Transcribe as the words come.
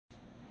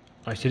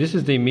Right, so this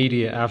is the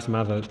immediate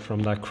aftermath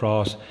from that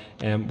cross.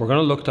 We're going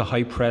to look to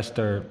high press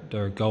their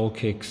goal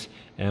kicks.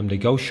 They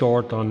go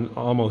short on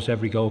almost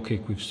every goal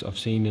kick I've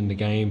seen in the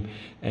game,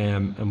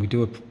 and we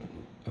do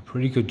a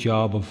pretty good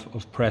job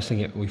of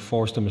pressing it. We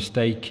force the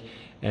mistake.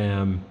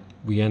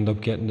 We end up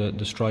getting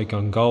the strike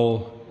on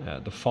goal,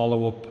 the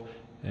follow-up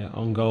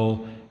on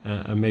goal,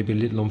 and maybe a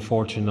little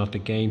unfortunate not to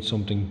gain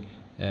something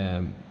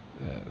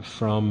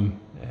from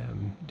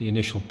the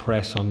initial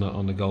press on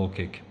the goal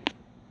kick.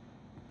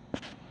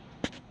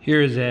 Here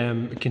is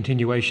a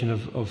continuation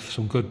of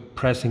some good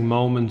pressing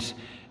moments.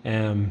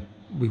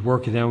 We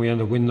work it down, we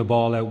end up winning the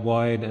ball out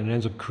wide, and it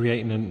ends up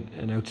creating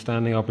an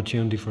outstanding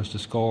opportunity for us to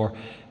score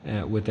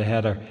with the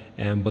header.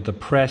 But the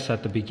press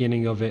at the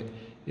beginning of it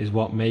is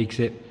what makes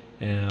it.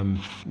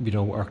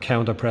 Our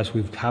counter press,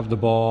 we have the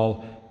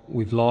ball,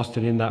 we've lost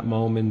it in that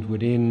moment.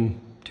 Within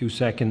 2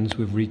 seconds,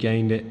 we've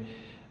regained it,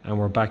 and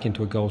we're back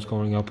into a goal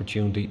scoring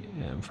opportunity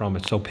from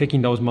it. So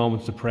picking those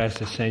moments to press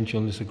is essential,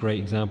 and it's a great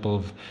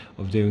example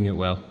of doing it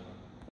well.